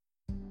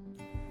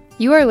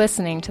You are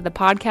listening to the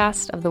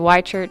podcast of the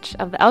Y Church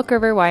of the Elk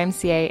River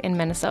YMCA in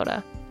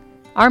Minnesota.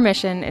 Our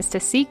mission is to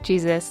seek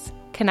Jesus,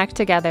 connect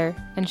together,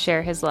 and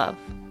share his love.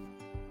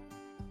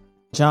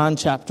 John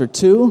chapter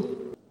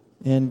 2,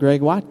 and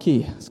Greg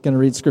Watke is going to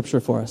read scripture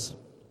for us.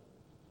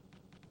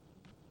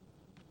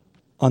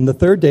 On the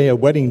third day, a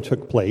wedding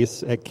took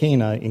place at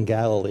Cana in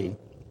Galilee.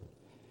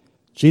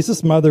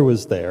 Jesus' mother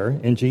was there,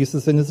 and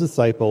Jesus and his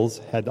disciples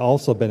had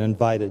also been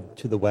invited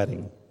to the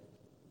wedding.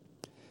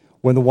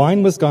 When the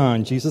wine was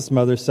gone, Jesus'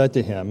 mother said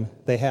to him,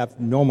 "They have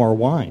no more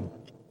wine."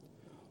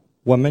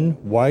 "Woman,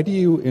 why do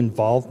you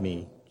involve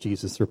me?"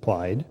 Jesus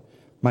replied,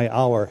 "My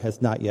hour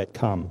has not yet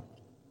come."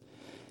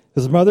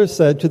 His mother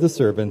said to the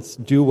servants,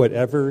 "Do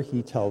whatever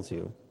he tells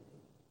you."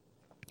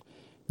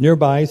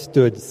 Nearby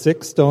stood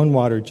 6 stone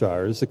water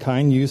jars, the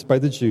kind used by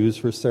the Jews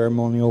for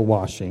ceremonial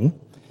washing,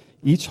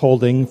 each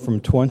holding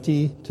from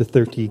 20 to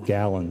 30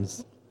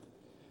 gallons.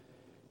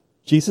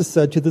 Jesus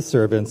said to the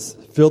servants,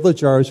 "Fill the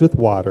jars with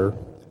water,"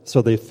 so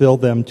they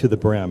filled them to the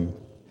brim.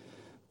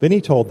 Then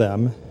he told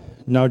them,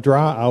 "Now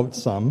draw out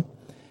some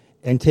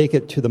and take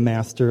it to the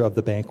master of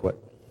the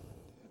banquet."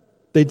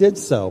 They did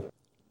so,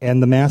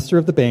 and the master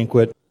of the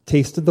banquet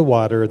tasted the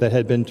water that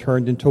had been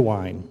turned into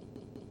wine.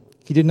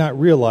 He did not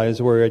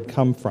realize where it had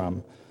come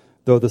from,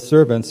 though the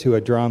servants who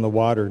had drawn the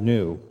water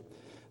knew.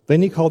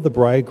 Then he called the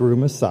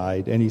bridegroom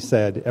aside, and he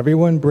said,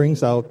 "Everyone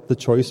brings out the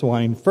choice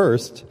wine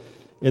first,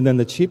 and then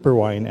the cheaper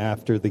wine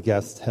after the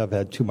guests have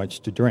had too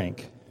much to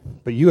drink.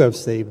 But you have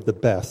saved the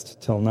best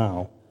till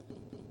now."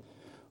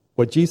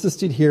 What Jesus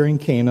did here in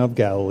Cana of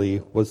Galilee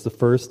was the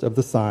first of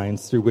the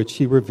signs through which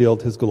he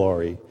revealed his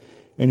glory,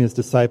 and his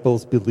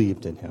disciples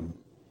believed in him.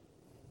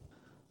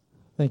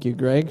 Thank you,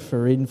 Greg,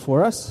 for reading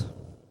for us.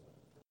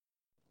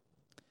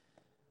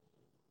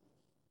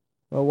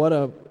 Well, what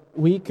a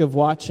week of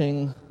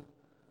watching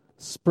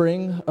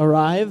spring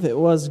arrive. It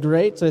was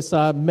great. I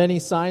saw many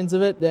signs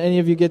of it. Did any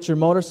of you get your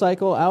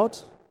motorcycle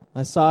out?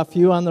 I saw a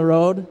few on the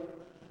road.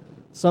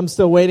 Some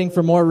still waiting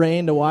for more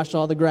rain to wash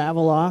all the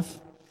gravel off.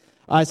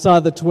 I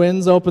saw the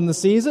Twins open the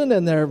season,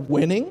 and they're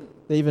winning.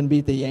 They even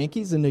beat the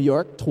Yankees in New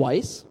York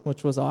twice,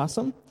 which was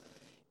awesome.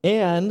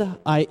 And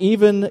I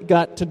even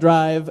got to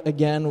drive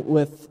again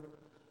with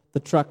the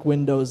truck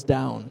windows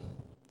down,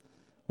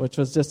 which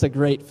was just a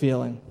great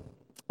feeling.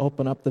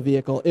 Open up the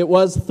vehicle. It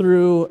was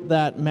through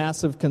that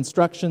massive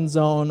construction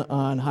zone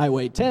on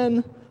Highway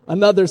 10,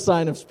 another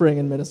sign of spring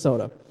in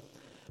Minnesota.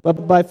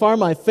 But by far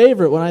my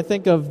favorite, when I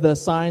think of the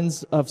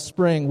signs of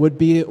spring, would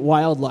be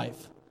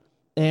wildlife.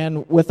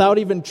 And without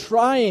even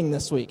trying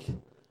this week,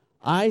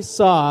 I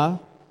saw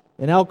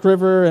in Elk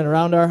River and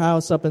around our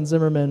house up in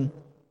Zimmerman,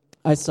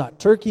 I saw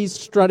turkeys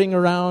strutting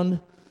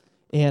around,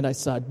 and I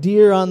saw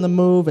deer on the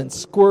move, and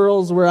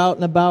squirrels were out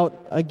and about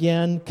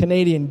again,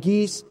 Canadian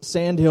geese,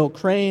 sandhill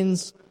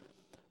cranes,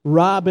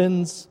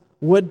 robins,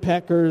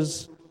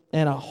 woodpeckers,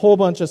 and a whole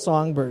bunch of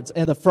songbirds.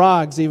 And the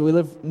frogs, we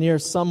live near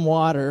some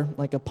water,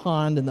 like a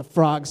pond, and the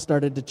frogs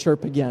started to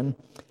chirp again.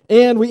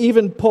 And we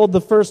even pulled the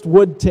first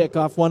wood tick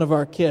off one of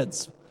our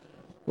kids,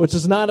 which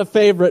is not a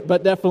favorite,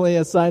 but definitely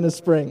a sign of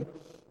spring.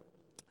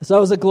 So it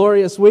was a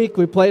glorious week.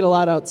 We played a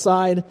lot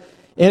outside,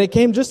 and it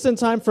came just in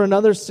time for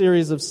another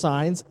series of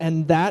signs,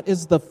 and that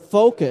is the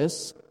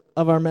focus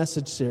of our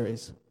message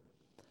series.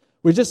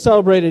 We just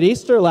celebrated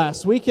Easter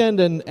last weekend,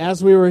 and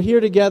as we were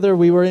here together,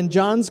 we were in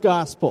John's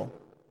Gospel.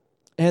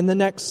 And the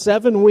next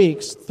 7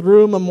 weeks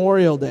through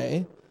Memorial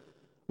Day,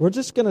 we're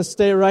just going to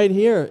stay right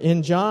here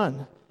in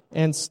John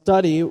and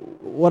study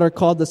what are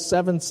called the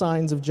 7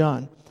 signs of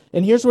John.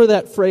 And here's where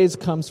that phrase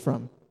comes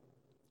from.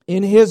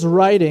 In his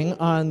writing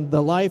on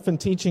the life and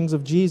teachings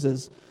of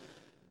Jesus,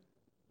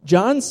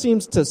 John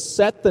seems to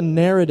set the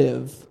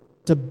narrative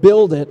to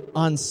build it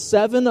on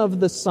 7 of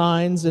the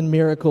signs and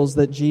miracles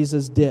that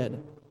Jesus did.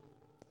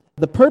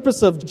 The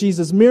purpose of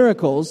Jesus'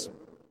 miracles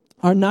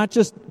are not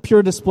just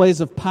pure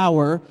displays of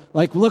power,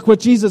 like look what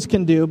Jesus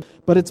can do,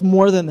 but it's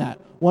more than that.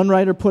 One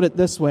writer put it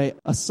this way: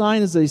 a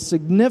sign is a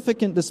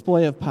significant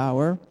display of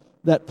power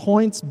that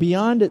points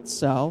beyond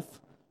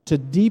itself to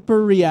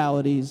deeper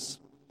realities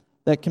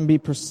that can be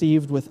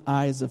perceived with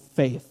eyes of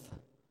faith.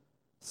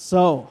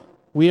 So,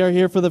 we are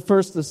here for the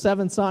first of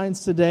 7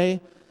 signs today,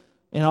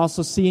 and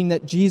also seeing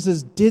that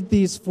Jesus did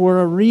these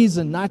for a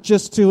reason, not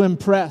just to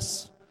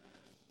impress.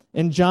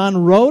 And John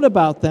wrote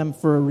about them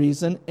for a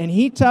reason, and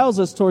he tells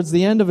us towards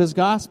the end of his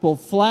gospel,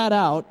 flat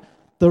out,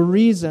 the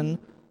reason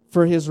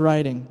for his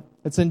writing.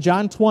 It's in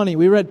John 20.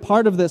 We read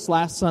part of this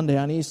last Sunday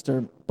on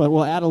Easter, but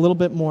we'll add a little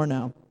bit more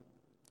now.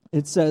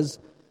 It says,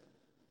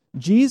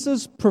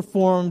 Jesus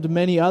performed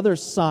many other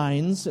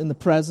signs in the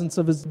presence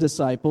of his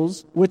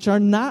disciples, which are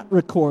not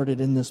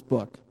recorded in this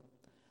book.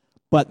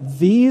 But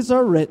these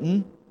are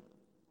written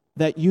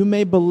that you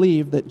may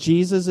believe that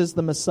Jesus is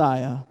the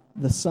Messiah,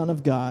 the Son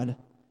of God,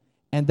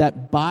 and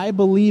that by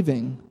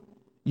believing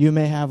you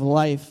may have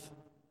life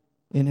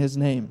in his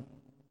name.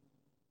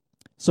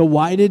 So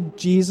why did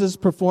Jesus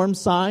perform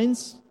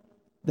signs?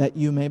 That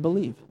you may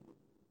believe.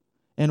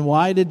 And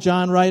why did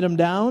John write them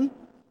down?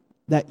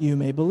 That you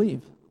may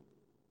believe.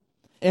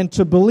 And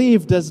to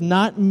believe does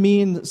not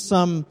mean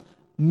some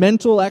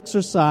mental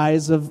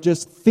exercise of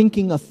just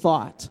thinking a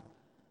thought,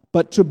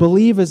 but to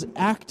believe is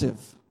active.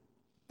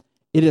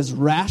 It is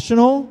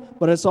rational,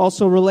 but it's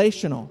also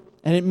relational.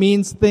 And it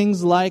means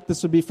things like,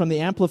 this would be from the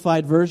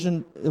Amplified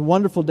Version, a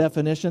wonderful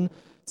definition. It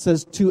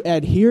says to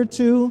adhere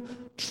to,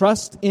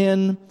 trust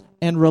in,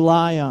 and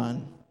rely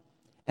on.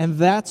 And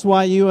that's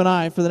why you and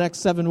I, for the next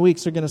 7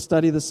 weeks, are going to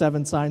study the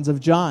 7 signs of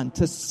John,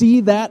 to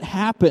see that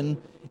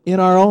happen in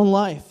our own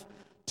life,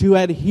 to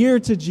adhere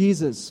to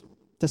Jesus,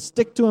 to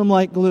stick to Him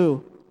like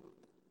glue,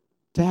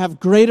 to have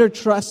greater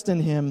trust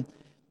in Him,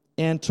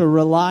 and to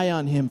rely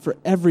on Him for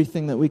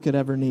everything that we could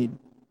ever need.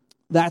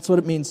 That's what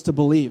it means to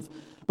believe.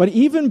 But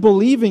even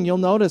believing, you'll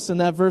notice in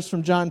that verse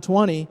from John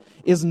 20,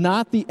 is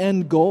not the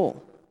end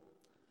goal.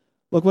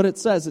 Look what it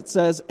says. It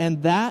says,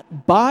 and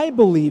that by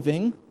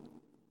believing,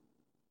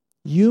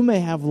 you may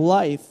have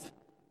life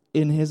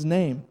in His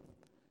name.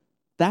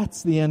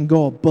 That's the end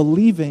goal.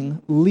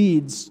 Believing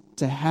leads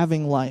to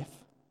having life.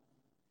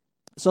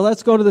 So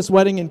let's go to this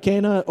wedding in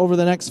Cana over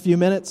the next few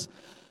minutes.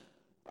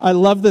 I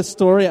love this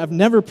story. I've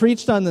never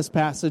preached on this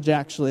passage,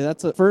 actually.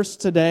 That's a first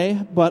today.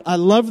 But I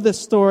love this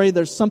story.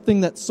 There's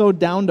something that's so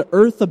down to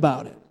earth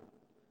about it.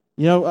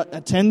 You know,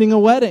 attending a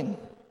wedding,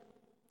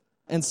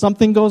 and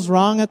something goes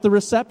wrong at the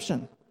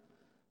reception.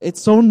 It's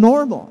so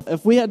normal.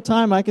 If we had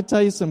time, I could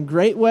tell you some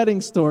great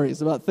wedding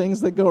stories about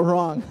things that go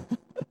wrong.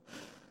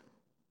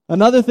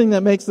 Another thing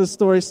that makes this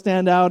story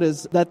stand out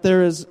is that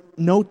there is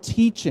no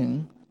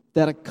teaching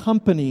that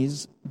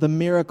accompanies the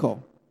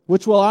miracle,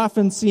 which we'll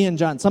often see in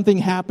John. Something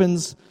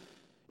happens,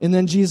 and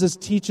then Jesus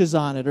teaches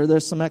on it, or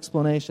there's some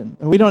explanation.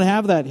 And we don't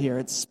have that here.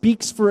 It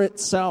speaks for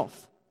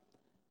itself.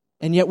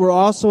 And yet we're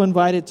also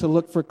invited to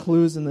look for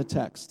clues in the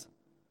text.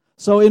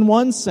 So in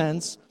one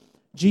sense,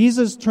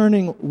 Jesus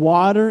turning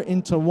water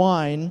into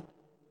wine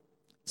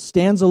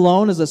stands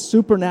alone as a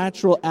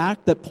supernatural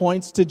act that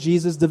points to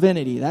Jesus'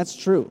 divinity. That's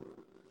true.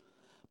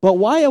 But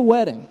why a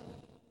wedding?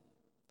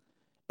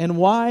 And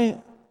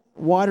why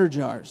water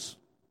jars?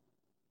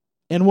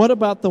 And what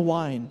about the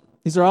wine?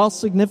 These are all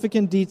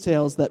significant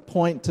details that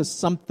point to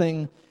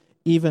something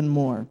even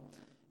more.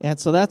 And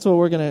so that's what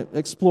we're going to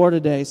explore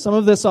today. Some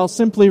of this I'll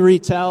simply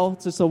retell.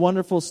 It's just a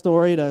wonderful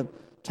story to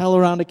tell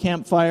around a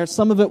campfire.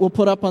 Some of it we'll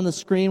put up on the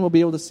screen. We'll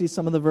be able to see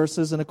some of the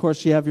verses. And of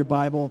course, you have your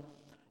Bible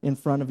in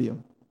front of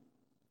you.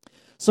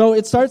 So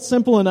it starts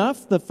simple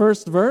enough. The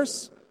first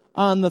verse,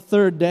 on the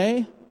third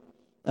day,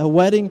 a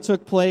wedding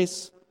took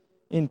place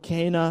in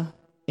Cana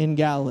in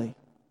Galilee.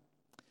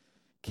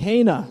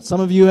 Cana, some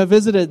of you have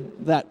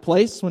visited that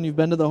place when you've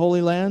been to the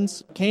Holy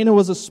Lands. Cana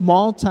was a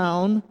small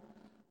town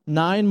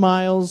 9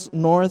 miles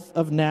north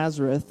of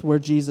Nazareth where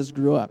Jesus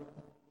grew up.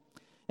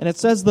 And it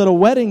says that a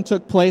wedding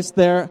took place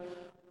there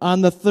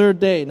on the third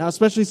day. Now,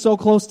 especially so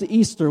close to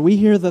Easter, we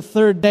hear the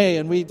third day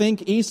and we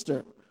think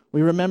Easter.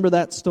 We remember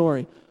that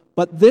story.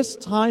 But this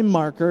time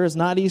marker is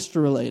not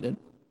Easter related.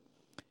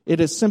 It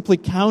is simply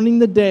counting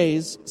the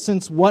days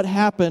since what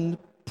happened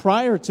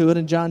prior to it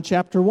in John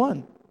chapter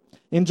 1.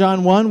 In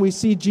John 1, we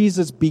see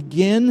Jesus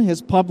begin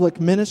His public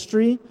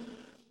ministry,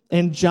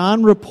 and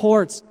John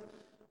reports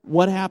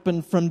what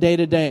happened from day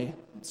to day.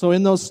 So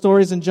in those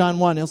stories in John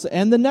 1, he'll say,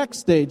 and the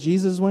next day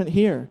Jesus went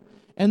here,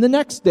 and the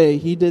next day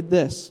He did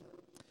this.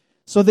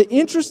 So the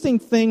interesting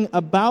thing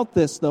about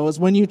this, though, is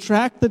when you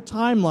track the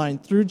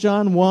timeline through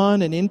John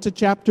 1 and into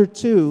chapter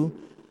 2,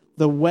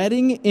 the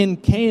wedding in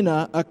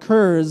Cana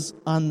occurs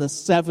on the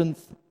 7th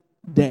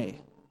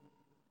day.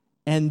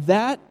 And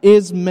that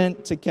is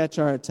meant to catch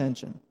our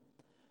attention.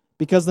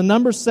 Because the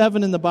number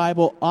 7 in the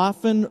Bible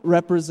often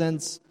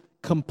represents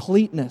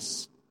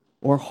completeness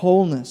or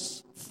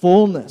wholeness,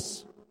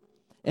 fullness.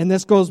 And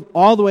this goes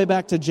all the way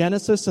back to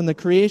Genesis and the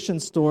creation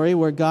story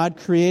where God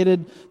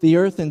created the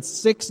earth in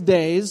 6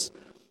 days.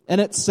 And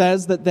it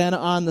says that then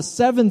on the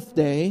 7th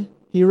day,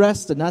 He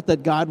rested. Not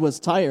that God was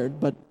tired,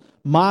 but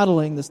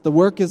modeling this. The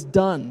work is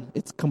done.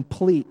 It's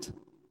complete.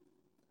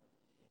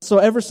 So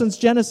ever since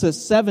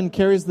Genesis, 7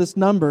 carries this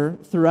number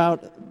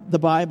throughout the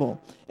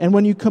Bible. And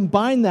when you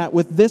combine that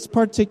with this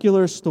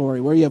particular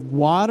story, where you have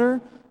water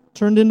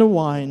turned into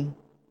wine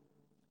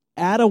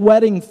at a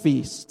wedding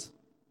feast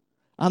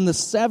on the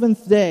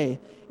 7th day,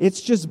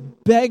 it's just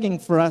begging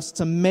for us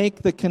to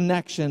make the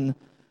connection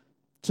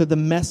to the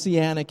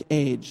Messianic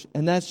age.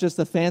 And that's just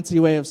a fancy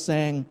way of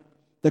saying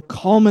the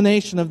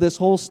culmination of this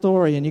whole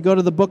story. And you go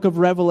to the book of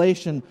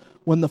Revelation,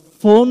 when the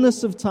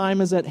fullness of time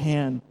is at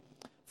hand.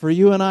 For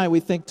you and I,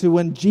 we think to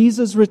when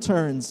Jesus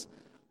returns,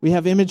 we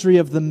have imagery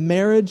of the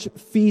marriage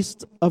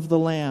feast of the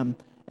Lamb.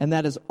 And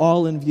that is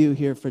all in view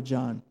here for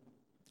John.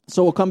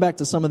 So we'll come back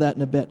to some of that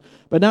in a bit.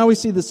 But now we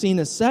see the scene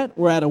is set.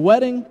 We're at a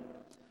wedding.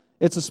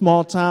 It's a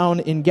small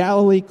town in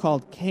Galilee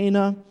called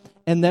Cana.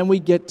 And then we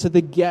get to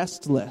the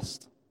guest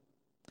list.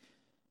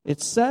 It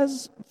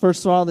says,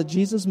 first of all, that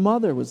Jesus'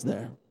 mother was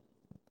there.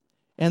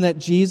 And that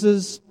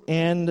Jesus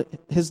and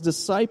His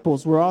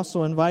disciples were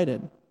also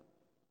invited.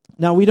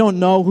 Now, we don't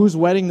know whose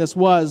wedding this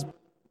was,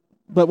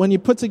 but when you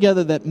put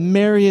together that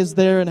Mary is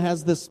there and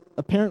has this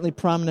apparently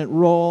prominent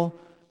role,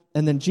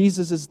 and then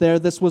Jesus is there,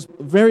 this was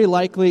very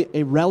likely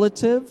a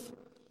relative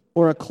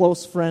or a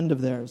close friend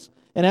of theirs.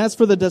 And as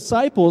for the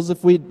disciples,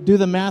 if we do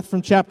the math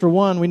from chapter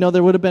 1, we know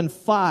there would have been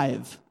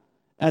 5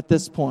 at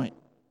this point.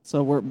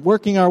 So we're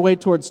working our way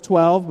towards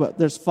 12, but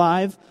there's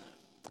 5.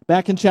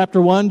 Back in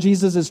chapter 1,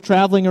 Jesus is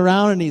traveling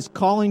around and he's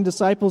calling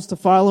disciples to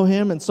follow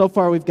him. And so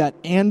far we've got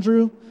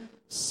Andrew,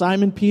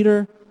 Simon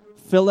Peter,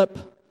 Philip,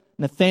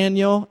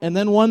 Nathanael, and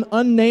then one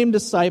unnamed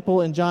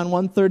disciple in John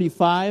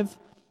 1:35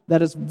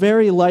 that is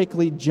very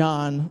likely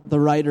John, the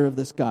writer of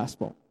this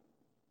gospel.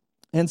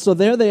 And so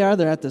there they are,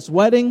 they're at this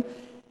wedding,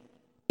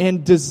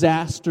 and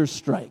disaster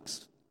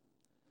strikes.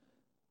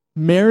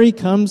 Mary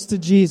comes to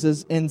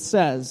Jesus and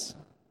says,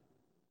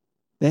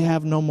 they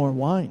have no more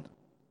wine.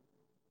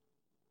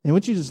 And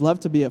wouldn't you just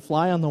love to be a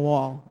fly on the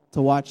wall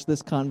to watch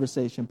this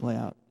conversation play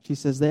out? She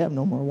says, they have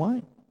no more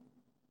wine.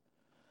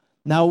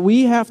 Now,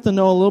 we have to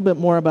know a little bit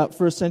more about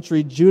first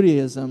century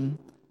Judaism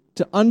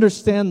to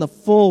understand the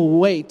full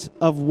weight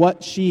of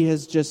what she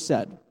has just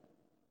said.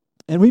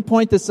 And we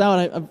point this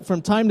out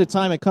from time to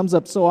time. It comes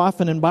up so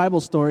often in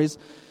Bible stories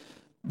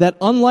that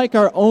unlike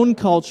our own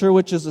culture,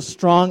 which is a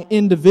strong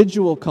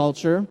individual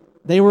culture,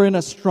 they were in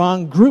a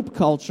strong group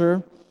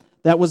culture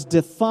that was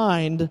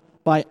defined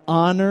by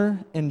honor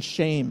and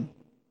shame.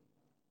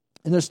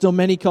 And there's still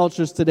many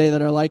cultures today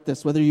that are like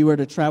this. Whether you were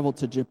to travel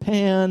to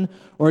Japan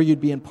or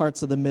you'd be in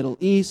parts of the Middle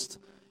East,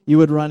 you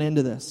would run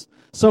into this.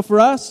 So for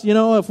us,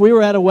 if we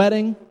were at a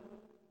wedding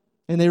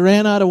and they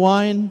ran out of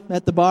wine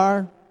at the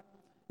bar,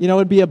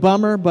 it'd be a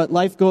bummer, but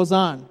life goes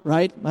on,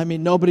 right? I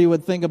mean, nobody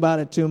would think about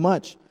it too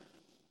much.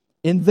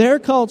 In their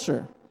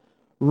culture,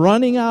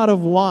 running out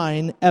of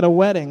wine at a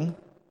wedding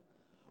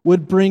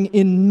would bring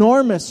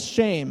enormous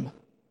shame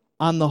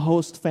on the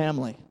host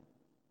family.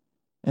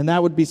 And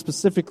that would be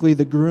specifically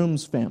the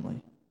groom's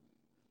family.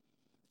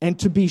 And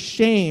to be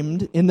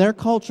shamed in their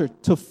culture,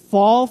 to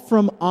fall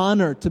from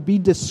honor, to be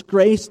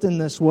disgraced in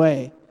this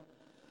way,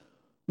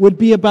 would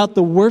be about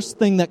the worst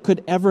thing that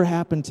could ever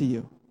happen to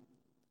you.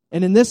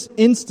 And in this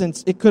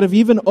instance, it could have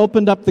even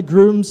opened up the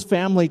groom's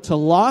family to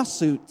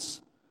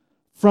lawsuits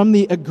from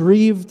the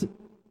aggrieved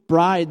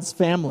bride's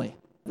family.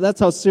 That's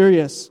how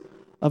serious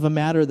of a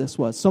matter this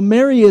was. So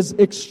Mary is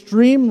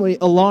extremely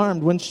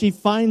alarmed when she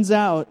finds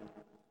out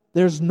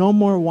there's no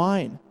more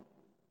wine.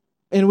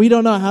 And we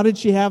don't know, how did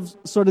she have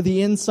sort of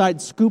the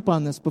inside scoop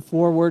on this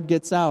before word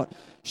gets out?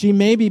 She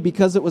maybe,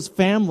 because it was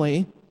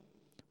family,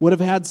 would have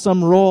had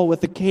some role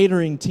with the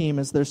catering team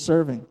as they're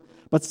serving.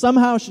 But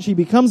somehow she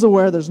becomes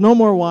aware there's no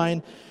more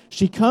wine.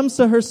 She comes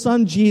to her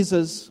son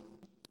Jesus.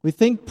 We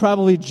think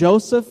probably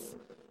Joseph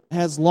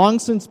has long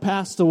since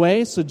passed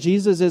away, so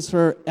Jesus is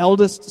her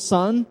eldest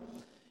son.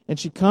 And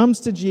she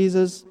comes to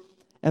Jesus,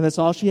 and that's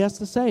all she has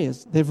to say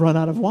is, they've run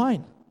out of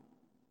wine.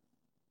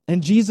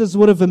 And Jesus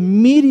would have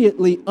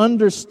immediately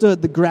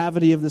understood the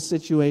gravity of the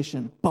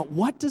situation. But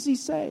what does he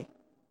say?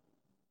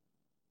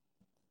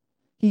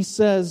 He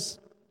says,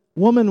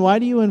 "Woman, why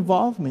do you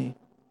involve me?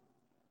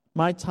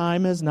 My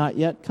time has not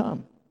yet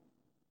come."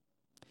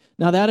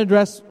 Now that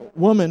addressed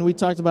woman we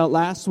talked about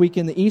last week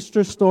in the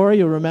Easter story,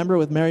 you'll remember,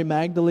 with Mary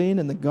Magdalene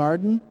in the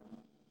garden.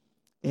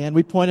 And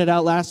we pointed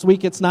out last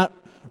week it's not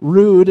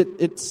rude.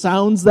 It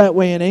sounds that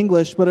way in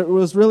English, but it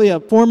was really a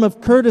form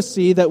of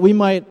courtesy that we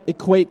might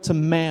equate to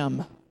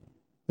ma'am,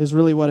 is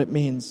really what it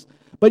means.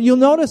 But you'll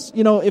notice,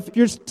 if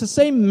you're to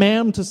say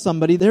ma'am to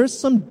somebody, there's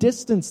some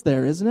distance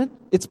there, isn't it?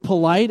 It's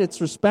polite,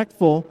 it's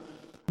respectful,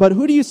 but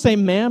who do you say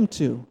ma'am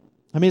to?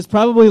 I mean, it's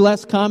probably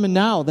less common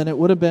now than it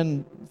would have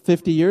been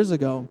 50 years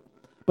ago.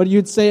 But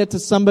you'd say it to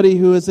somebody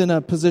who is in a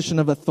position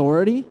of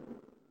authority,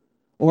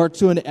 or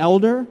to an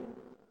elder,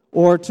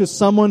 or to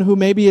someone who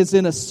maybe is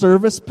in a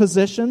service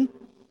position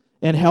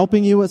and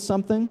helping you with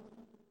something.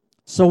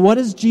 So what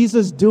is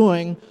Jesus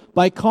doing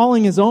by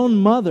calling his own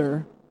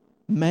mother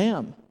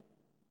ma'am?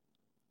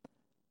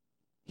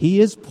 He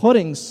is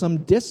putting some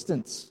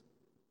distance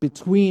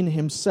between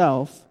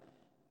himself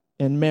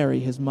and Mary,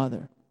 his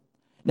mother.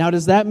 Now,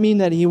 does that mean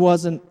that he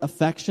wasn't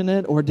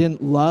affectionate or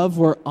didn't love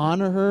or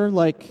honor her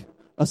like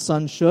a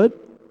son should?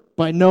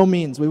 By no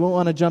means. We won't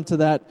want to jump to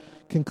that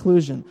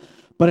conclusion.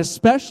 But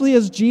especially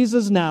as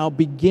Jesus now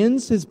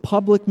begins his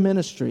public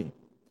ministry,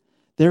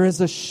 there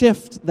is a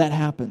shift that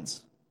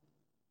happens.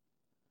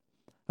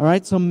 All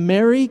right, so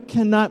Mary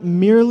cannot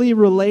merely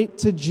relate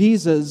to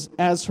Jesus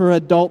as her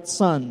adult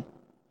son.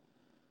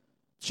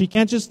 She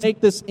can't just take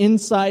this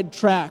inside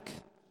track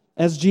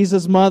as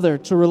Jesus' mother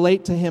to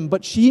relate to him,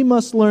 but she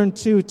must learn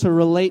too to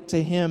relate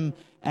to him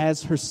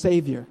as her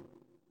Savior.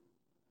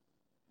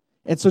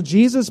 And so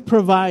Jesus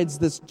provides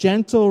this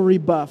gentle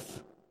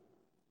rebuff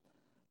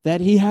that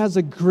he has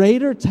a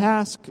greater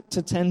task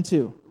to tend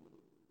to.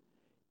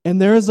 And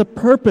there is a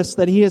purpose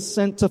that he is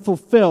sent to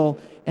fulfill,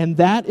 and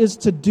that is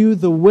to do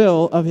the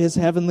will of his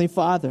heavenly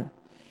Father.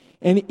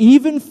 And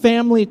even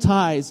family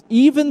ties,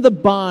 even the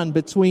bond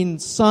between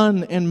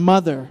son and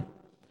mother,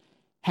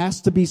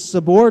 has to be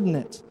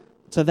subordinate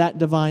to that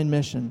divine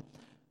mission.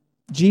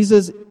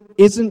 Jesus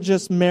isn't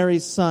just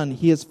Mary's son.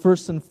 He is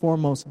first and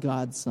foremost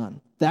God's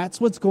son.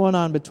 That's what's going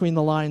on between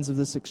the lines of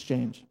this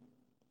exchange.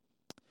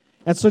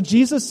 And so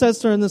Jesus says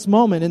to her in this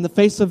moment, in the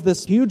face of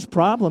this huge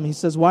problem, he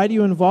says, "Why do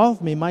you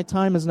involve me? My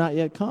time has not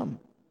yet come."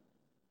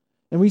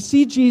 And we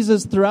see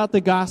Jesus throughout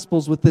the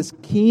Gospels with this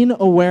keen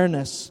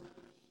awareness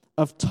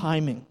of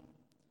timing.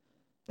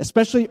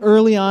 Especially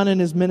early on in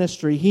his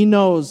ministry, he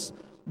knows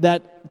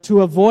that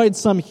to avoid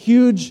some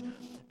huge,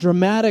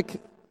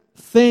 dramatic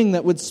thing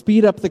that would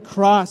speed up the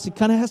cross, he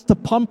kind of has to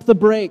pump the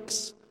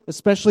brakes,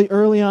 especially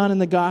early on in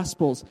the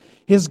Gospels.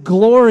 His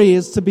glory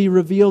is to be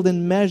revealed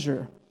in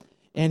measure,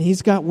 and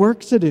he's got work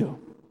to do.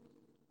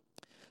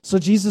 So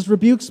Jesus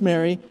rebukes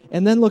Mary,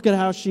 and then look at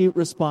how she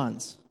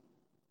responds.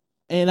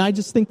 And I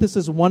just think this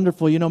is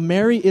wonderful. You know,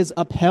 Mary is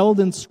upheld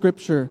in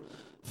Scripture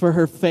for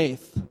her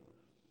faith.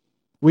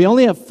 We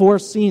only have 4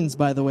 scenes,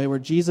 by the way, where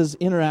Jesus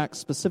interacts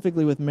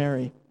specifically with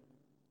Mary.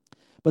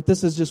 But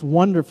this is just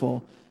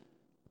wonderful.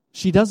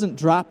 She doesn't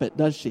drop it,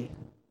 does she?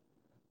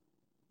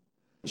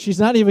 She's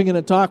not even going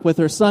to talk with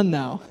her son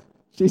now.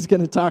 She's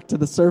going to talk to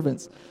the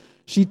servants.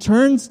 She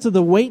turns to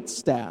the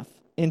waitstaff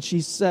and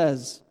she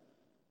says,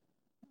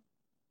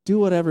 "Do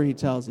whatever he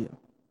tells you."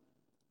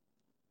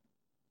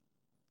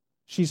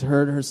 She's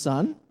heard her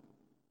son.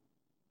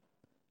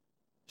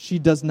 She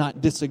does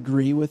not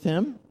disagree with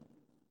him,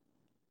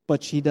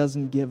 but she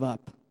doesn't give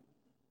up.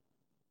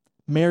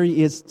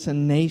 Mary is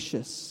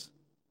tenacious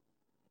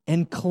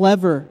and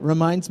clever.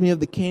 Reminds me of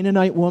the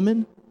Canaanite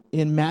woman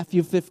in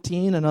Matthew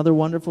 15, another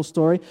wonderful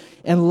story.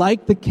 And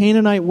like the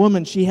Canaanite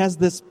woman, she has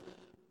this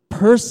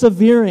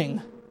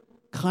persevering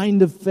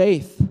kind of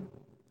faith.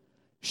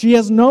 She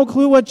has no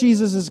clue what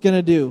Jesus is going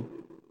to do.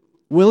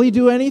 Will he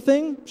do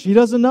anything? She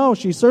doesn't know.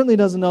 She certainly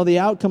doesn't know the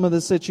outcome of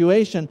the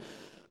situation.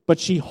 But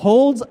she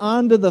holds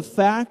on to the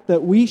fact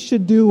that we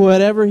should do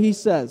whatever he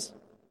says.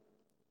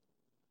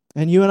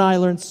 And you and I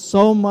learned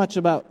so much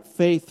about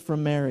faith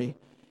from Mary.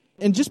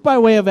 And just by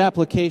way of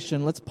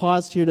application, let's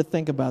pause here to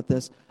think about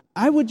this.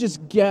 I would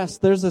just guess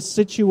there's a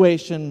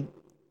situation,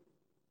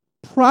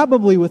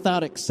 probably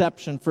without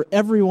exception, for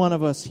every one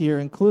of us here,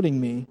 including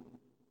me,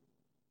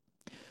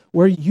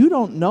 where you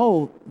don't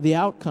know the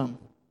outcome.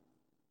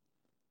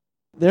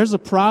 There's a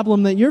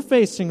problem that you're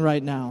facing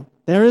right now.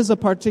 There is a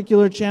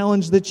particular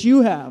challenge that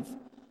you have,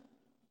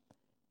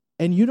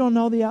 and you don't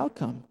know the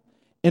outcome.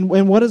 And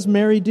what does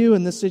Mary do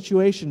in this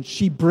situation?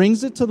 She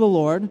brings it to the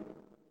Lord,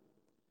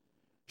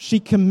 she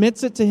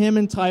commits it to him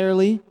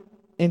entirely,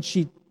 and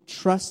she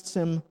trusts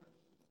him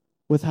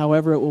with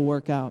however it will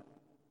work out.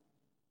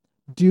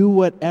 Do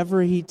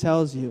whatever he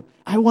tells you.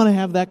 I want to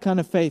have that kind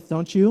of faith,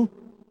 don't you?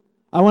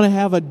 I want to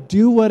have a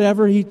do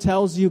whatever he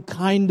tells you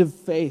kind of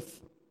faith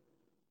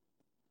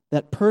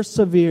that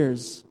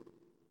perseveres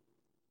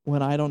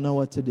when I don't know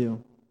what to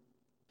do.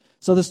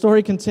 So the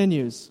story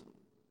continues.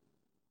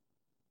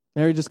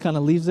 Mary just kind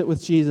of leaves it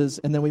with Jesus,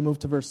 and then we move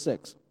to verse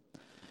 6.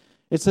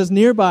 It says,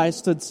 "Nearby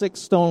stood 6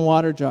 stone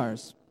water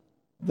jars,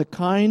 the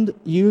kind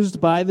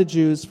used by the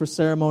Jews for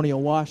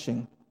ceremonial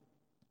washing,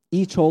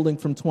 each holding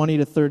from 20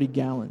 to 30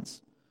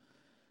 gallons.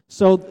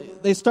 So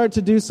they start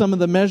to do some of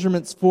the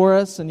measurements for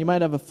us, and you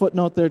might have a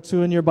footnote there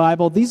too in your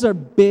Bible. These are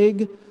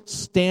big,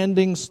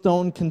 standing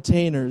stone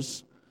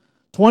containers,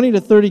 20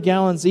 to 30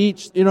 gallons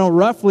each. You know,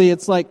 roughly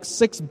it's like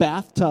 6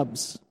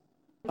 bathtubs,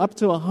 up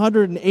to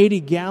 180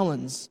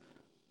 gallons.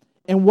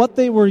 And what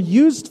they were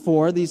used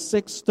for, these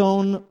 6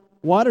 stone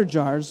water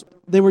jars,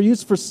 they were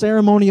used for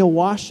ceremonial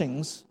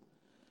washings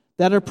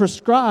that are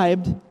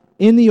prescribed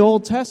in the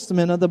Old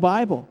Testament of the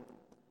Bible.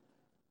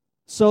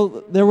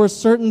 So there were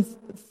certain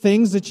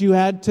things that you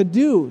had to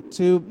do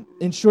to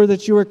ensure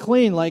that you were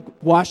clean, like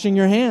washing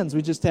your hands.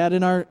 We just had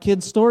in our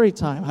kids' story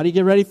time. How do you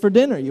get ready for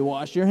dinner? You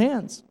wash your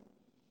hands.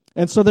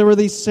 And so there were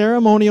these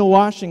ceremonial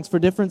washings for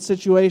different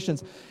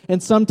situations.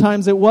 And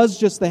sometimes it was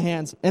just the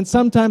hands. And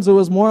sometimes it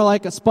was more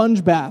like a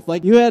sponge bath.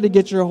 Like you had to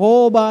get your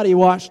whole body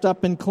washed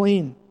up and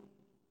clean.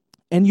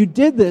 And you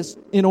did this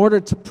in order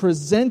to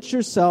present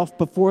yourself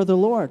before the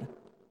Lord.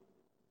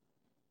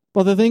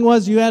 But the thing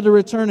was, you had to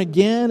return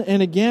again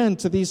and again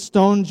to these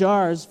stone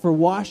jars for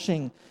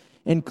washing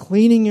and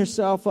cleaning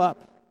yourself up.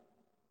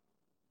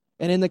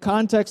 And in the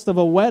context of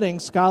a wedding,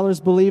 scholars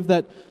believe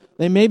that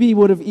they maybe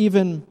would have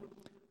even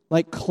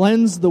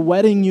cleansed the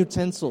wedding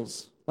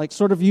utensils,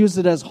 sort of used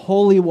it as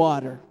holy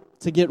water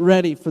to get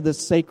ready for this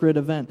sacred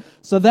event.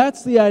 So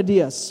that's the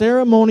idea.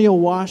 Ceremonial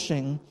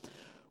washing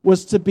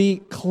was to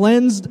be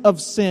cleansed of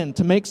sin,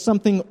 to make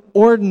something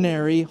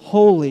ordinary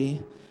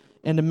holy,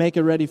 and to make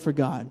it ready for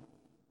God.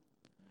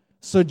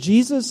 So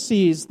Jesus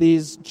sees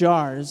these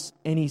jars,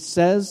 and he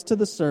says to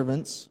the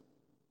servants,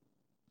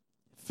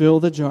 "Fill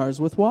the jars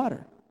with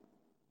water."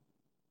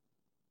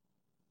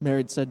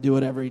 Mary said, "Do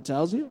whatever he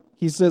tells you."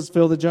 He says,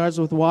 "Fill the jars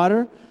with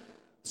water."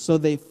 So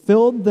they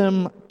filled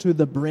them to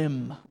the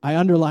brim. I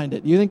underlined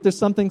it. You think there's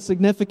something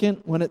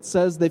significant when it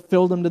says they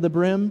filled them to the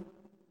brim?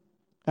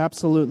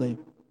 Absolutely.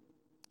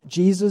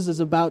 Jesus is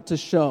about to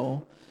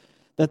show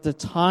that the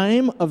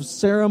time of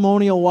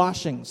ceremonial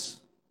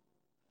washings,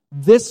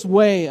 this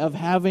way of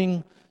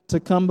having to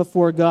come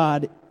before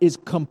God, is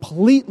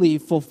completely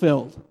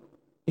fulfilled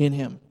in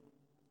him.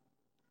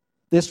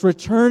 This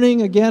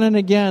returning again and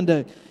again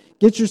to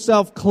Get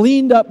yourself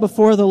cleaned up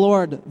before the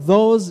Lord.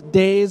 Those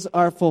days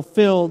are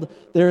fulfilled.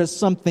 There is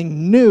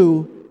something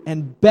new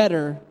and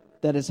better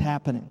that is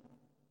happening.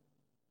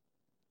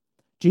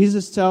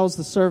 Jesus tells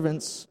the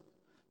servants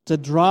to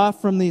draw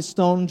from these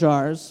stone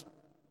jars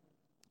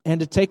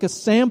and to take a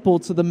sample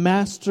to the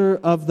master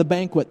of the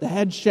banquet, the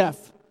head chef,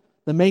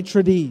 the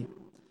maitre d'.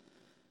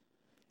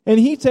 And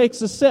he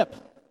takes a sip,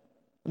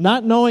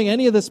 not knowing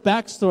any of this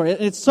backstory.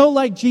 It's so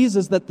like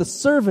Jesus that the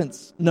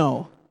servants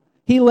know.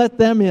 He let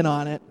them in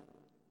on it.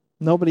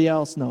 Nobody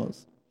else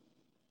knows.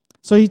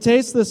 So he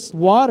tastes this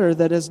water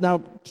that is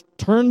now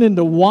turned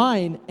into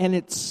wine, and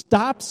it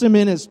stops him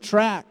in his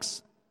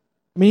tracks.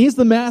 I mean, he's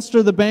the master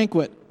of the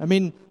banquet. I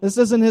mean, this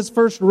isn't his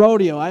first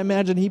rodeo. I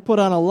imagine he put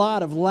on a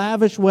lot of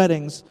lavish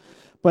weddings,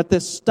 but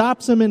this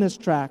stops him in his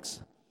tracks.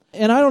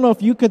 And I don't know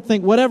if you could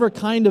think whatever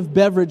kind of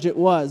beverage it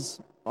was,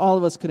 all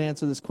of us could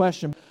answer this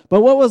question, but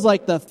what was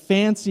like the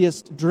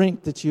fanciest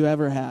drink that you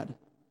ever had?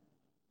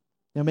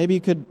 Maybe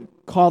you could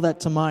call that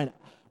to mind.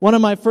 One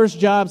of my first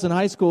jobs in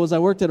high school was I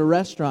worked at a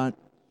restaurant.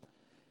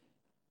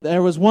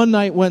 There was one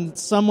night when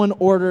someone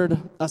ordered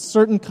a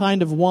certain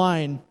kind of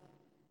wine,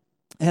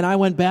 and I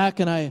went back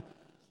and I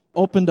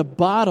opened a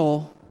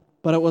bottle,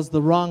 but it was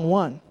the wrong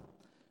one.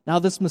 Now,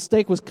 this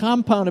mistake was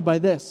compounded by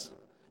this.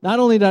 Not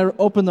only did I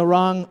open the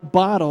wrong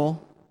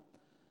bottle,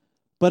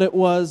 but it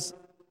was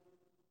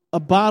a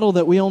bottle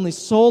that we only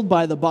sold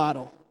by the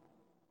bottle.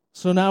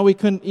 So now we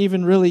couldn't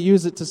even really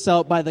use it to sell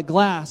it by the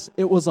glass.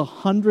 It was a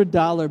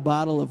 $100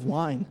 bottle of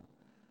wine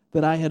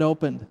that I had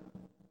opened.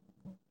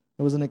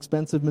 It was an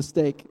expensive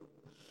mistake.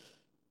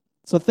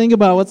 So think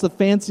about what's the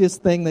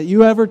fanciest thing that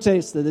you ever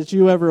tasted, that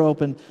you ever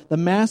opened. The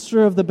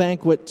master of the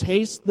banquet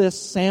tastes this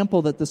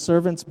sample that the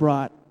servants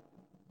brought,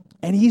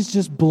 and he's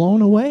just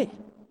blown away.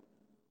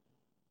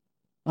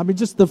 I mean,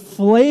 just the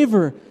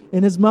flavor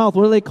in his mouth.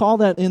 What do they call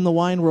that in the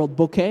wine world?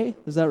 Bouquet?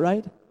 Is that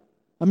right?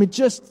 I mean,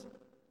 just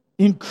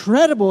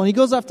incredible. And he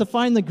goes off to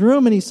find the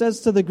groom, and he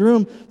says to the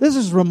groom, "This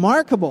is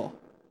remarkable.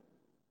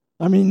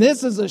 I mean,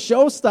 this is a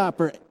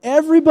showstopper.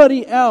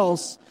 Everybody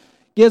else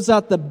gives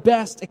out the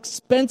best,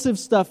 expensive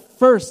stuff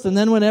first, and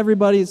then when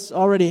everybody's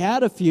already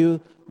had a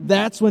few,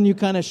 that's when you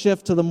kind of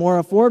shift to the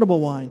more affordable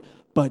wine.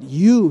 But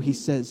you," he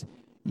says,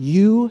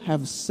 "you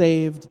have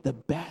saved the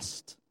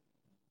best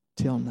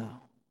till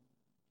now."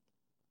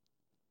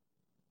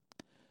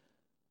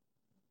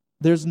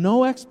 There's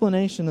no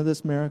explanation of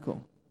this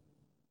miracle.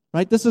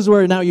 Right? This is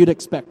where now you'd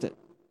expect it.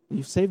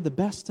 You've saved the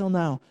best till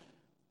now.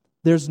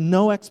 There's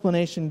no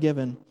explanation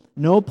given,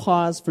 no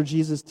pause for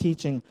Jesus'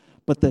 teaching,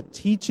 but the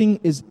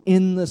teaching is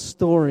in the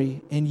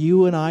story, and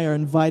you and I are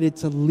invited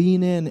to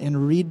lean in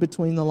and read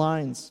between the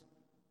lines.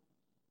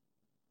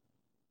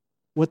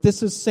 What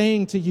this is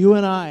saying to you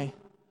and I,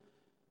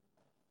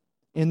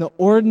 in the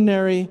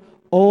ordinary,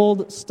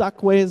 old,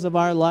 stuck ways of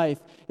our life,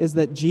 is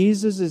that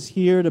Jesus is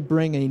here to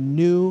bring a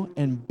new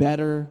and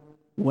better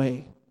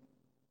way.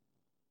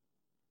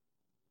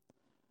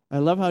 I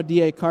love how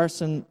D.A.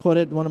 Carson put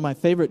it, one of my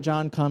favorite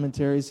John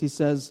commentaries. He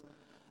says,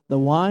 "The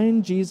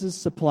wine Jesus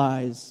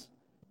supplies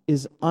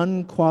is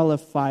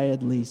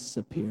unqualifiedly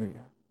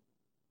superior."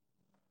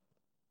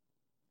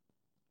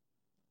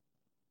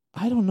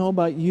 I don't know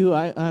about you.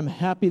 I'm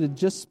happy to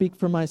just speak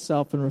for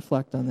myself and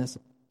reflect on this.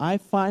 I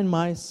find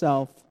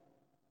myself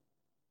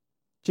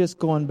just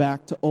going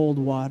back to old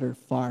water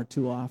far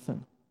too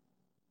often.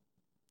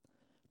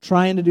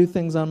 Trying to do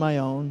things on my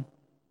own.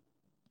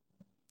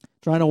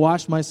 Trying to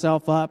wash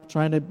myself up,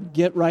 trying to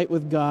get right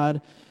with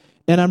God.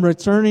 And I'm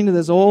returning to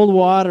this old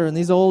water and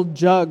these old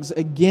jugs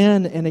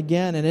again and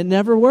again, and it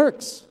never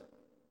works.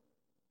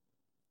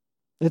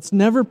 It's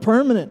never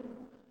permanent.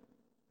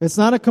 It's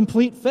not a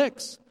complete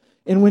fix.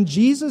 And when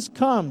Jesus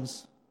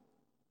comes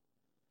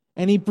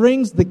and He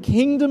brings the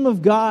kingdom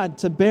of God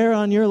to bear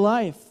on your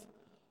life,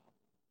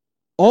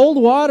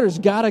 old water's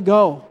got to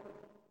go,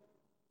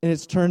 and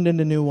it's turned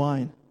into new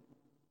wine.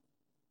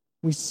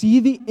 We see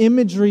the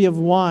imagery of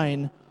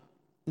wine.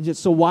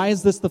 So why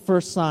is this the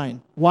first sign?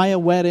 Why a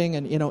wedding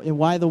and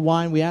why the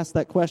wine? We asked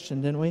that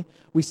question, didn't we?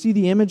 We see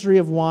the imagery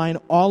of wine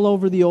all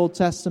over the Old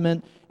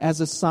Testament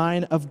as a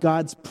sign of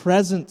God's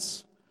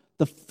presence,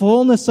 the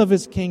fullness of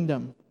His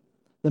kingdom,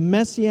 the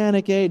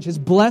Messianic age, His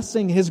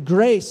blessing, His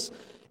grace.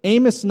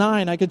 Amos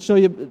 9, I could show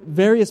you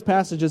various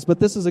passages, but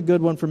this is a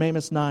good one from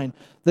Amos 9.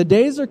 "The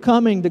days are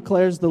coming,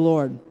 declares the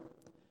Lord,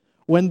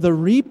 when the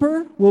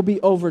reaper will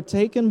be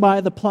overtaken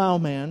by the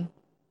plowman,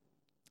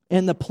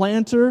 and the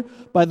planter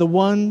by the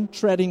one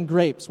treading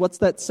grapes." What's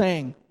that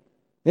saying?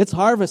 It's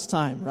harvest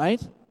time,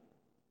 right?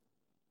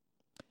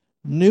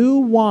 "New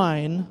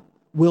wine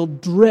will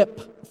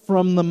drip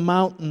from the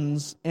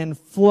mountains and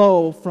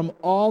flow from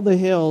all the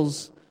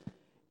hills,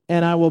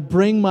 and I will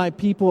bring my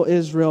people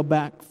Israel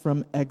back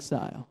from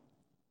exile."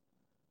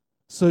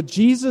 So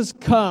Jesus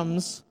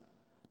comes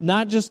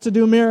not just to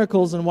do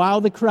miracles and wow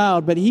the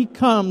crowd, but He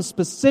comes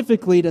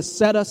specifically to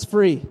set us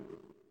free,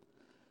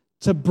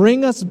 to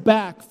bring us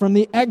back from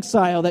the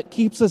exile that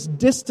keeps us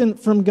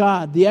distant from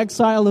God, the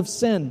exile of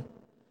sin.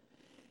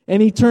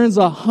 And he turns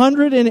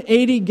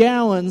 180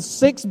 gallons,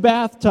 6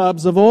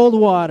 bathtubs of old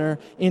water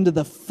into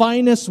the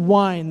finest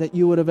wine that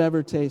you would have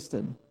ever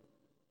tasted.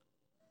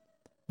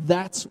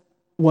 That's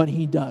what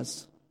he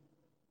does.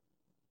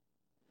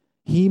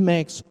 He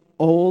makes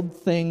old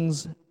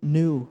things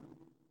new.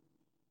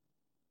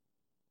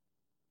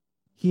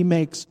 He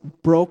makes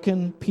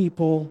broken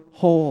people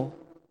whole.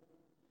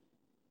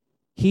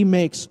 He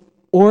makes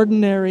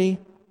ordinary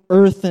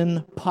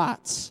earthen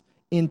pots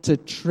into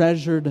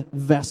treasured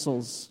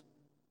vessels.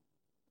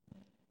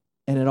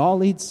 And it all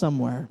leads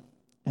somewhere,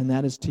 and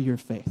that is to your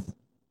faith.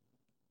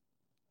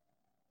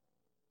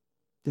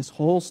 This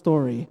whole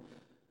story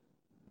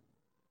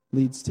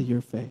leads to your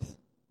faith.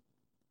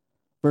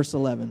 Verse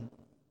 11.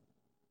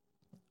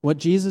 What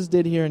Jesus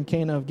did here in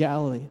Cana of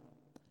Galilee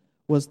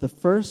was the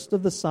first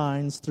of the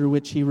signs through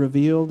which he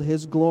revealed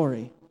his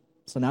glory.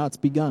 So now it's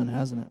begun,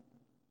 hasn't it?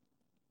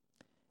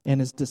 And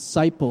his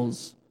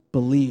disciples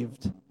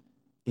believed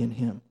in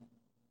him.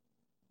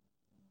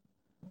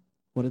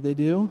 What did they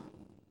do?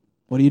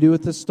 What do you do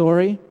with this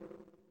story?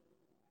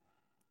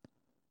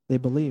 They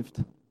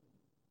believed.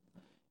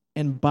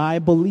 And by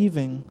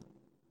believing,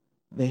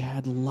 they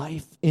had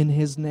life in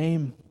his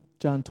name,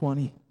 John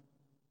 20.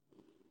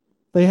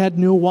 They had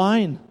new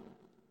wine.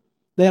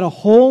 They had a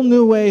whole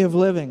new way of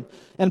living.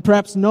 And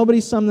perhaps nobody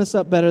summed this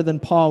up better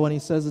than Paul when he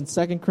says in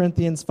 2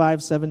 Corinthians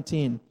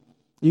 5:17,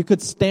 you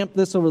could stamp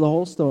this over the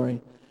whole story.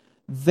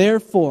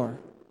 Therefore,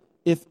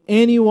 if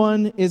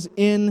anyone is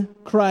in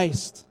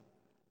Christ,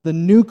 the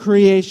new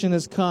creation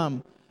has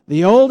come.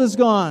 The old is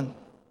gone,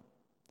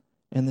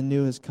 and the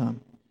new has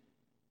come.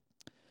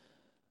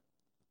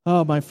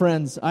 Oh, my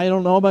friends, I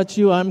don't know about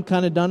you. I'm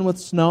kind of done with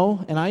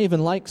snow, and I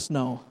even like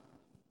snow.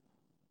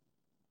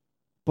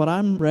 But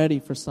I'm ready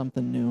for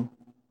something new.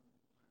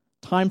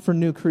 Time for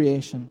new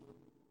creation.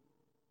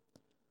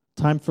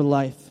 Time for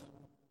life.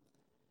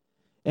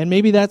 And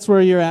maybe that's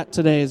where you're at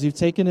today, as you've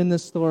taken in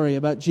this story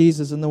about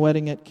Jesus and the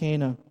wedding at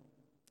Cana.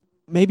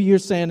 Maybe you're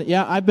saying,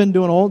 yeah, I've been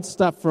doing old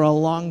stuff for a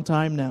long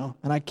time now,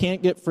 and I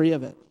can't get free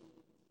of it.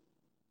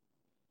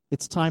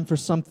 It's time for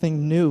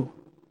something new,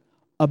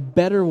 a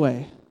better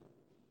way,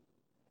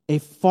 a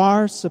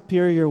far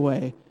superior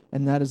way,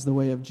 and that is the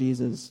way of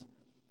Jesus,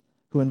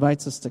 who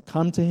invites us to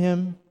come to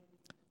him,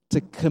 to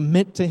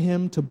commit to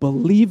him, to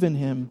believe in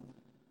him,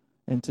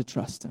 and to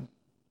trust him.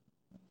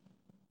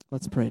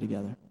 Let's pray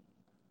together.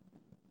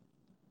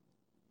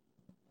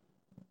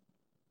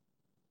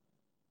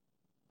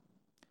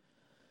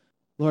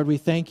 Lord, we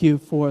thank you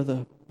for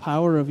the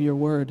power of your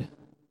word,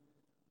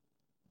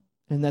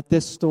 and that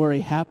this story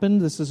happened.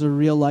 This is a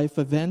real life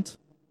event,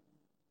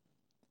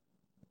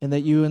 and that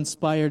you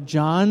inspired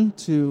John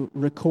to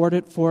record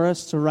it for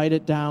us, to write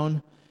it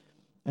down,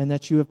 and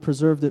that you have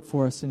preserved it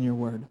for us in your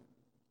word.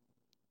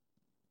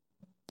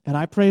 And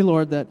I pray,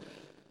 Lord, that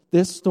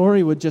this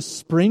story would just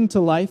spring to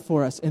life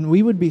for us, and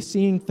we would be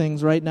seeing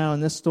things right now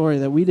in this story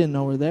that we didn't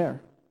know were there.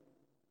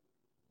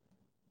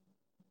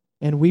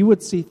 And we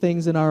would see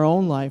things in our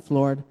own life,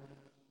 Lord,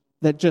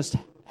 that just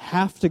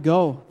have to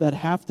go, that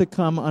have to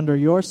come under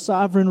your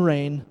sovereign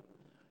reign,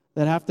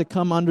 that have to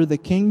come under the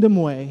kingdom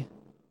way,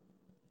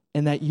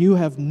 and that you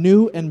have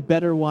new and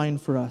better wine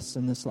for us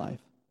in this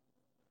life.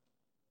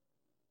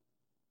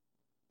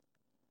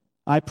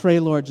 I pray,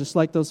 Lord, just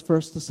like those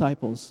first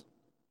disciples,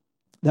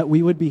 that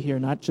we would be here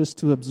not just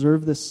to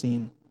observe this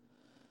scene,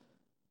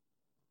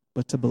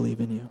 but to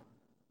believe in you.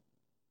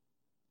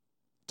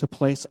 To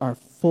place our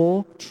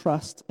full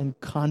trust and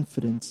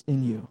confidence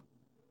in you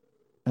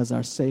as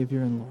our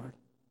Savior and Lord.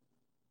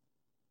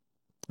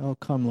 Oh,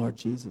 come, Lord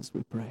Jesus,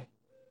 we pray.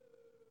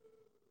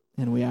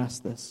 And we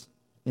ask this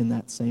in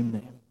that same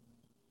name.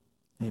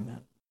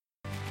 Amen.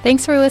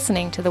 Thanks for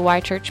listening to the Y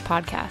Church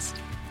podcast.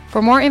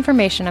 For more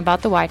information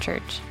about the Y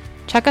Church,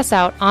 check us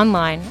out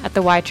online at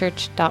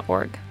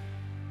theychurch.org.